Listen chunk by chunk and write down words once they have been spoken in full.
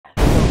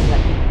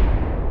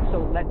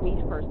let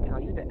me first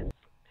tell you this.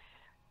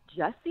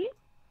 Jussie,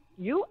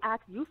 you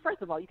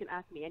first of all, you can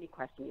ask me any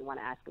question you want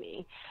to ask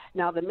me.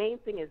 Now, the main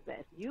thing is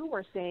this. You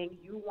were saying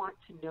you want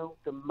to know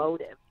the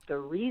motive, the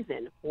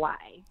reason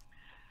why.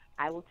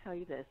 I will tell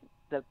you this.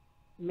 The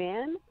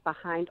man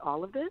behind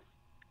all of this,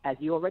 as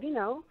you already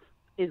know,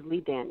 is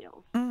Lee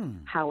Daniels.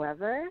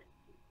 However,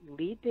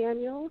 Lee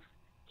Daniels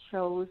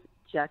chose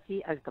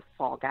Jussie as the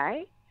fall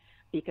guy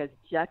because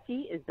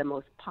Jussie is the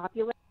most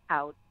popular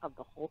out of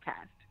the whole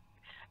cast.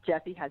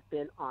 Jussie has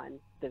been on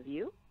The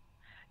View.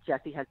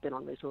 Jussie has been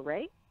on Rachel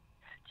Ray.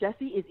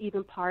 Jussie is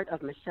even part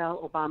of Michelle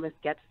Obama's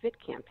Get Fit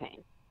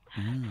campaign.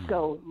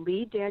 So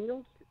Lee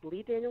Daniels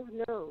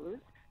knows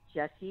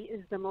Jussie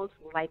is the most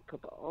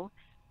likable.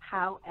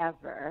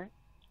 However,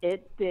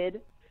 it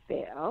did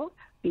fail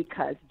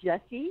because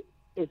Jussie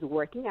is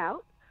working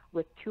out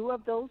with two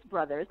of those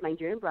brothers,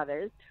 Nigerian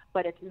brothers,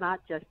 but it's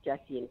not just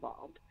Jussie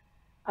involved.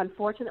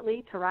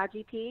 Unfortunately,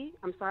 Taraji P.,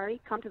 I'm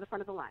sorry, come to the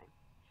front of the line.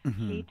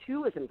 She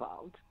too is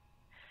involved.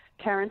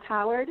 Terrence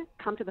Howard,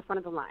 come to the front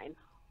of the line.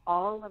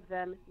 All of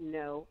them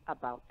know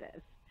about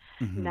this.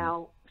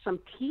 Now, some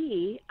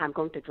tea I'm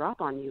going to drop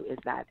on you is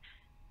that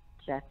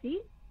Jussie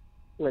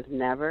was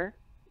never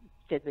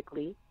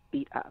physically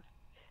beat up.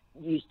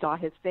 You saw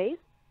his face,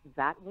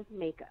 that was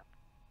makeup.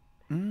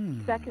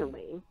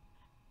 Secondly,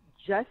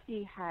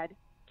 Jussie had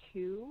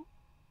 2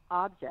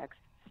 objects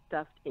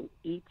stuffed in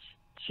each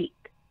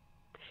cheek.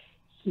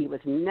 He was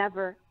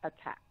never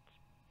attacked.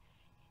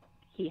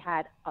 He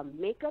had a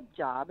makeup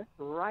job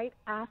right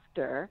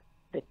after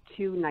the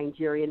 2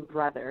 Nigerian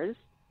brothers,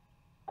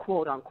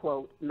 quote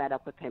unquote, met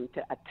up with him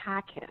to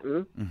attack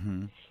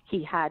him.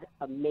 He had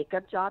a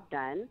makeup job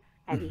done,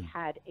 and he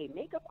had a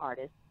makeup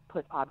artist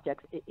put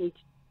objects in each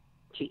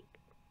cheek.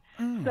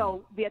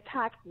 So the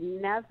attack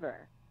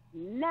never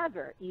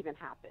even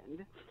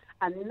happened.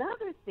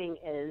 Another thing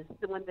is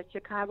that when the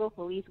Chicago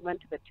police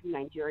went to the 2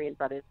 Nigerian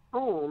brothers'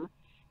 home,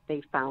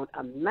 they found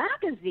a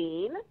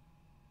magazine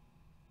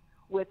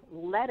with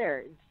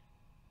letters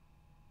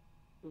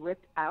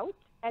ripped out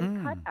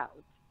and cut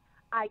out.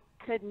 I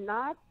could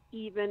not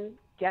even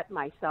get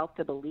myself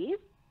to believe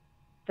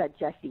that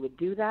Jussie would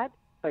do that,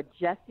 but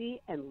Jussie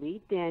and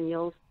Lee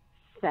Daniels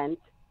sent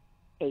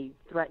a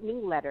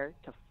threatening letter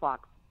to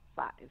Fox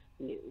 5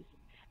 News.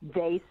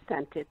 They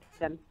sent it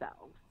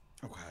themselves.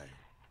 Okay.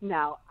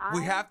 Now,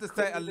 we have to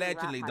say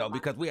allegedly, though,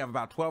 because we have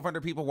about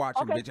 1,200 people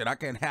watching, Richard. I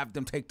can't have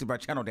them take my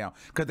channel down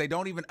because they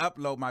don't even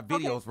upload my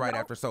videos right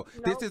after. So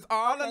this is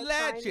all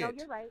alleged. No,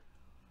 you're right.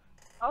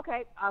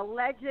 Okay,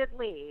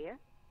 allegedly,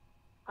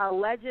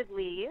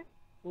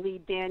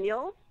 Lee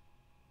Daniels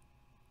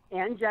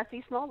and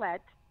Jussie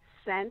Smollett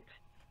sent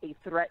a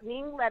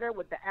threatening letter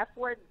with the F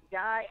word,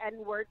 guy,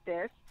 N-word,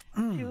 this,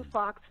 to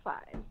Fox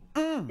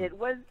 5. It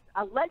was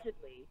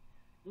allegedly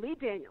Lee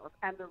Daniels.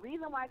 And the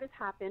reason why this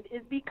happened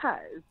is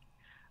because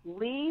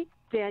Lee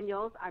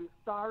Daniels, I'm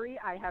sorry,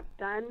 I have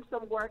done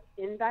some work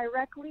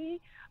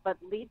indirectly, but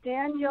Lee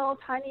Daniels,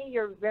 honey,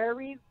 you're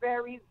very,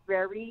 very,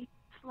 very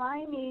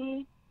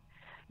slimy.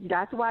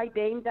 That's why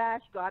Dame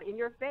Dash got in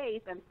your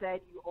face and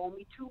said, you owe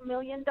me $2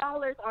 million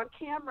on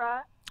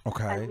camera.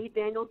 Okay. And Lee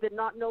Daniels did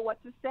not know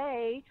what to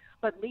say,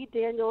 but Lee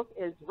Daniels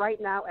is right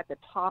now at the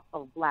top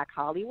of Black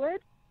Hollywood,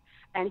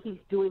 and he's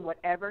doing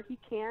whatever he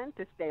can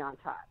to stay on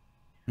top.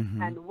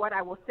 And what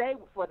I will say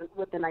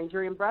with the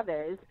Nigerian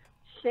brothers,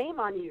 shame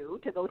on you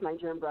to those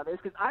Nigerian brothers,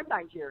 because I'm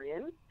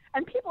Nigerian,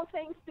 and people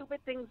saying stupid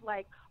things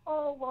like,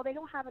 oh, well, they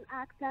don't have an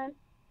accent.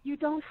 You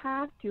don't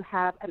have to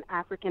have an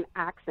African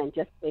accent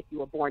just if you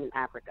were born in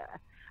Africa.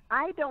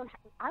 I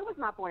was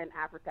not born in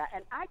Africa,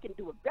 and I can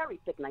do a very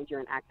thick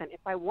Nigerian accent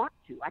if I want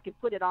to. I can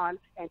put it on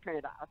and turn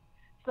it off.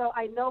 So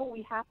I know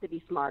we have to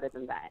be smarter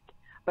than that.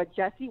 But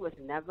Jussie was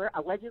never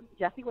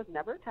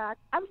attacked.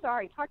 I'm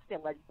sorry, it's hard to say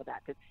alleged for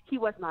that because he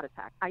was not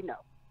attacked. I know.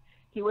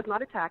 He was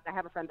not attacked. I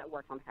have a friend that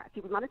works on the cast.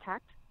 He was not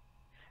attacked.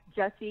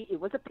 Jussie,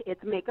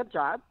 it's a makeup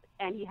job,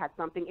 and he had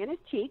something in his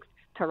cheeks.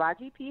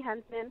 Taraji P.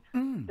 Henson,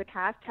 the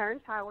cast,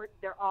 Terrence Howard,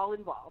 they're all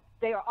involved.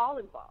 They are all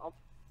involved,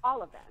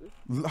 all of them.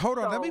 Hold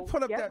on, let me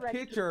pull up that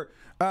picture.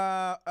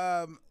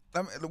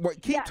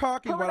 Keep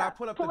talking while I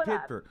pull up the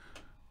picture.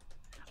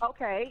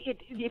 Okay,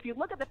 if you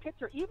look at the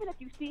picture, even if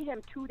you see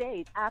him 2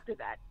 days after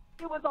that,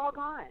 it was all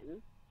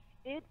gone.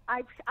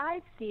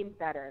 I've seen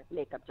better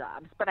makeup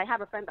jobs, but I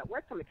have a friend that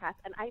works on the cast,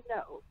 and I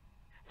know.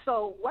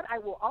 So what I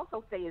will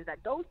also say is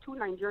that those 2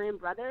 Nigerian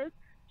brothers,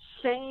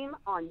 shame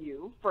on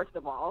you, first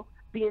of all,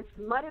 being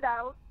smutted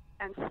out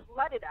and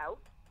slutted out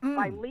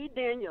by Lee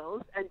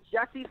Daniels and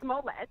Jussie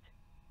Smollett.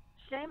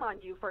 Shame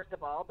on you, first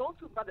of all. Those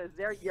 2 brothers,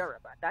 they're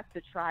Yoruba. That's the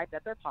tribe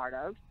that they're part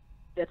of.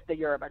 That's the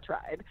Yoruba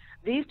tribe.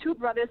 These 2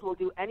 brothers will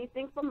do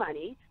anything for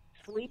money,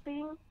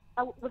 sleeping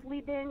with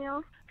Lee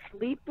Daniels,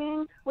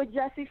 sleeping with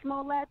Jussie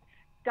Smollett.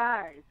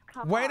 Guys,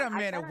 come on.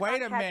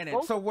 Wait a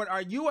minute. So what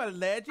are you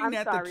alleging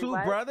that the 2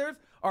 brothers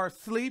are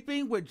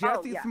sleeping with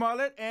Jussie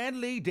Smollett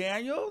and Lee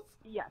Daniels?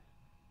 Yes.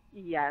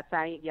 Yes.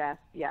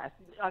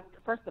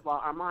 First of all,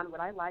 Armon, would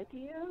I lie to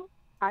you?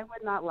 I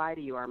would not lie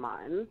to you,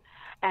 Armon.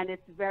 And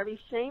it's very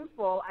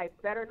shameful. I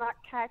better not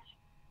catch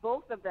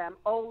both of them,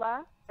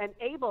 Ola and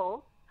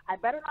Abel, I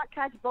better not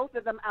catch both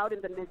of them out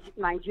in the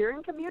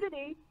Nigerian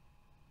community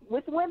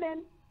with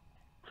women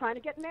trying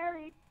to get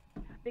married,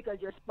 because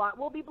your spot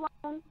will be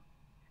blown.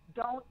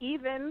 Don't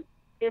even,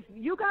 if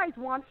you guys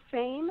want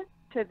fame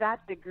to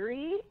that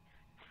degree,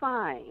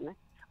 fine.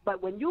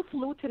 But when you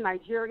flew to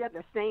Nigeria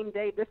the same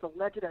day this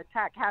alleged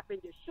attack happened,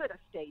 you should have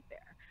stayed there,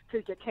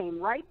 because you came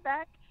right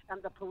back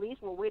and the police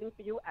were waiting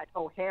for you at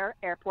O'Hare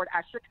Airport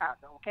at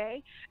Chicago,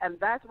 okay? And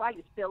that's why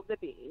you spilled the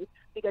beans,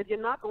 because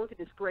you're not going to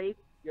disgrace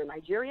your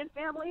Nigerian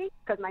family,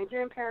 because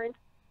Nigerian parents,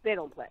 they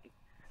don't play.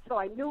 So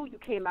I knew you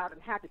came out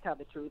and had to tell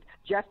the truth.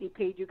 Jussie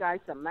paid you guys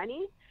some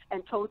money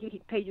and told you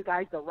he'd pay you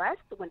guys the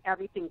rest when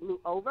everything blew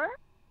over.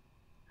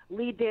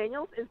 Lee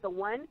Daniels is the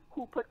one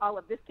who put all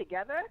of this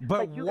together.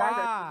 But you why? guys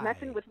are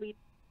messing with Lee.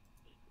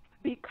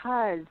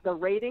 Because the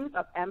ratings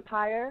of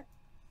Empire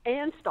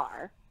and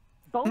Star,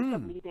 both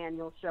of Lee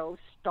Daniels' shows,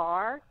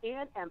 Star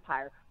and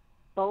Empire,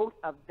 both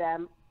of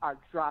them are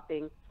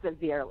dropping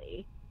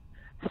severely.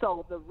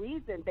 So the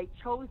reason they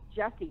chose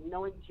Jussie,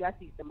 knowing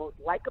Jussie's the most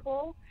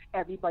likable,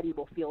 everybody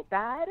will feel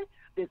bad.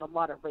 There's a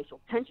lot of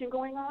racial tension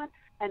going on.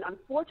 And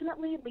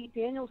unfortunately, Lee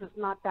Daniels is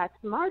not that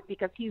smart,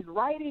 because he's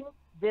writing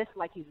this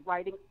like he's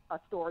writing a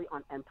story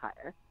on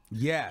Empire.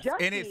 Yes,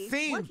 Jussie, and it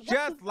seems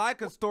just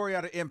like a story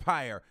out of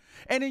Empire.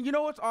 And then, you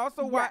know, it's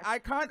also why I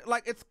kind of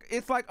like,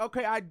 it's like,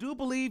 okay, I do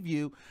believe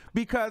you,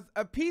 because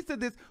a piece of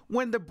this,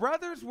 when the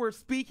brothers were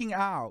speaking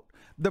out,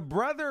 the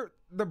brother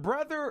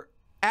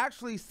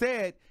actually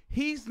said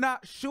he's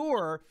not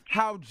sure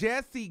how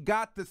Jussie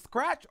got the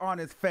scratch on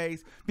his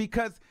face,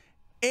 because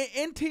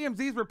in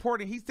TMZ's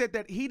reporting, he said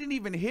that he didn't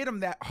even hit him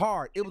that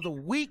hard. It was a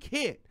weak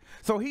hit.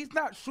 So he's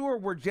not sure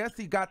where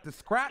Jussie got the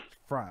scratch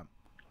from.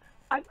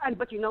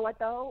 But you know what,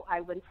 though?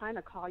 I've been trying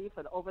to call you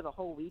over the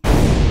whole week.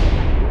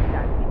 I did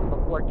that even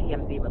before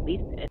TMZ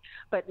released it.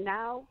 But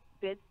now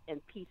bits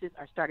and pieces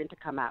are starting to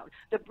come out.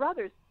 The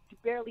brothers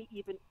barely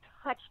even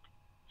touched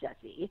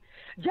Jussie.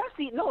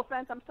 Jussie, no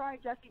offense, I'm sorry,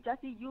 Jussie.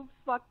 Jussie, you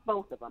fucked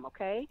both of them,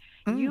 okay?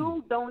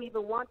 You don't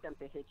even want them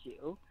to hit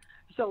you.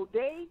 So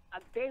they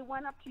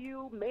went up to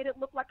you, made it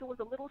look like it was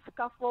a little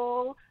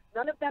scuffle.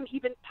 None of them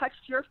even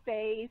touched your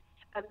face.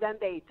 And then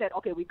they said,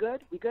 okay, we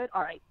good? We good?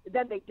 All right.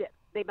 Then they dipped.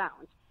 They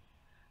bounced.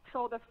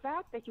 So the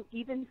fact that you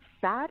even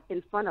sat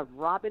in front of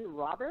Robin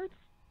Roberts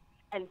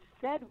and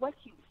said what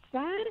you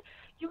said,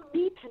 you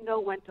need to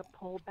know when to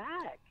pull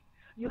back.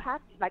 You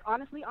have to, like,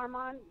 honestly,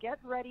 Armon, get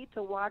ready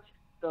to watch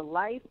the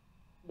rise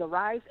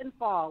and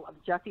fall of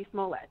Jussie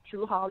Smollett,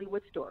 true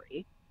Hollywood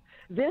story.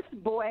 This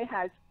boy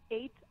has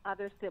 8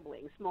 other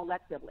siblings,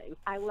 Smollett siblings.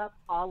 I love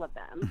all of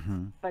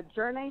them. But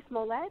Jernee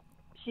Smollett,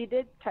 she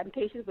did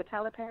Temptations with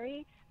Tyler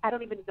Perry. I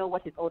don't even know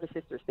what his older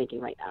sister's thinking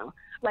right now.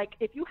 Like,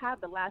 if you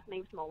have the last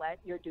name Smollett,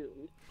 you're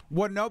doomed.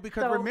 Well, no,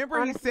 because remember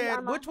honestly, he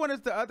said, which one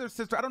is the other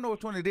sister? I don't know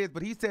which one it is,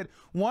 but he said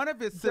one of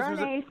his sisters.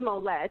 Jernee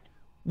Smollett.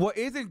 Well,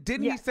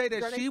 didn't he say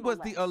that she was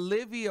the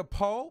Olivia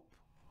Pope?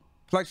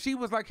 Like, she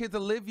was like his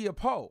Olivia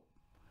Pope.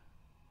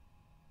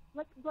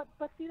 But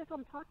see, that's what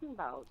I'm talking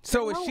about.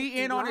 So is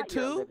she in on it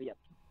too?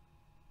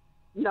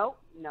 No,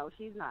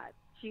 she's not.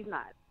 She's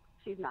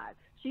not.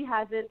 She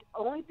hasn't.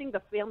 Only thing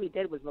the family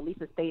did was release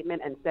a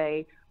statement and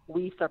say,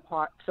 we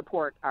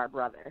support our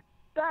brother.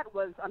 That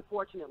was,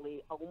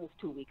 unfortunately, almost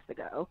 2 weeks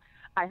ago.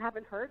 I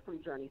haven't heard from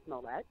Jernee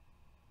Smollett.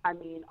 I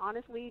mean,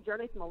 honestly,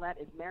 Jernee Smollett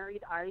is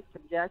married. I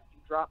suggest you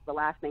drop the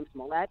last name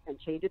Smollett and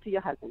change it to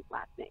your husband's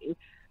last name.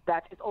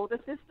 That's his older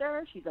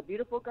sister. She's a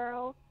beautiful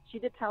girl. She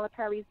did Tyler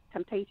Perry's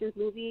Temptations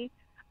movie.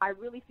 I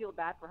really feel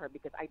bad for her,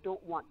 because I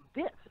don't want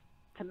this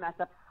to mess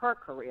up her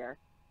career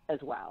as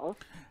well.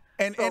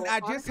 And I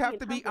just have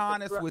to be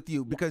honest with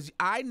you, because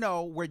I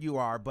know where you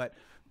are,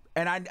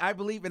 and I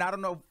believe, and I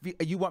don't know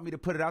if you want me to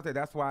put it out there.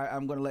 That's why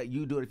I'm going to let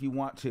you do it if you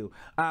want to.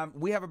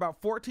 We have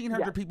about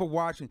 1,400 people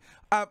watching.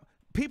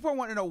 People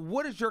want to know,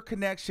 what is your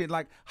connection?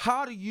 Like,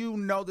 how do you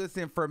know this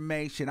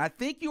information? I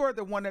think you are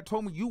the one that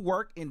told me you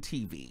work in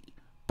TV,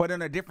 but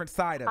on a different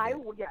side of it.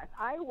 Yes,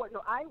 I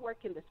work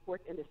in the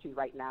sports industry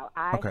right now.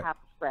 I have a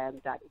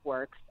friend that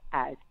works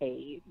as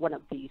one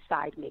of the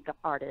side makeup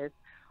artists,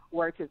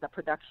 works as a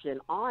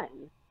production on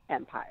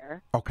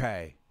Empire.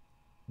 Okay.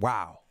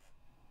 Wow.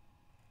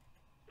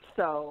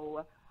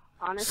 So,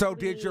 honestly, so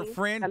did your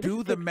friend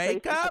do the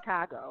makeup?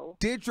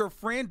 Did your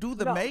friend do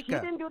the makeup? No,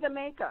 she didn't do the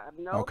makeup.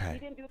 No, she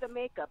didn't do the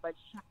makeup, but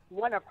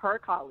one of her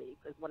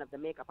colleagues is one of the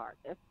makeup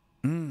artists.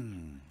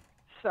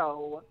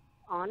 So,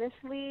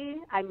 honestly,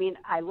 I mean,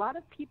 a lot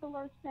of people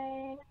are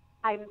saying,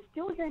 I'm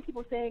still hearing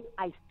people saying,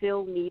 I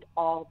still need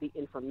all the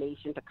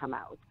information to come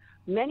out.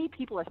 Many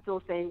people are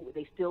still saying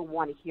they still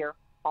want to hear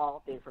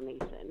all the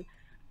information.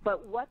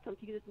 But what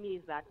confuses me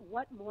is that,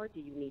 what more do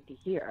you need to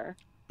hear?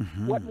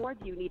 What more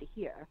do you need to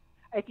hear?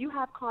 If you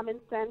have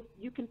common sense,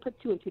 you can put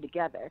 2 and 2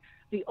 together.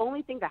 The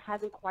only thing that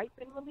hasn't quite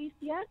been released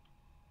yet,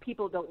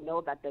 people don't know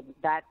that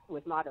that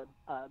was not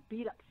a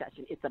beat-up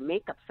session. It's a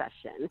makeup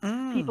session.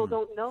 People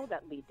don't know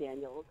that Lee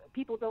Daniels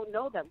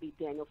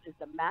is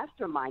the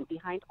mastermind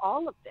behind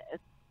all of this.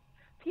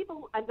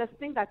 And the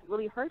thing that's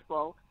really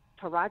hurtful,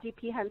 Taraji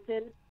P. Henson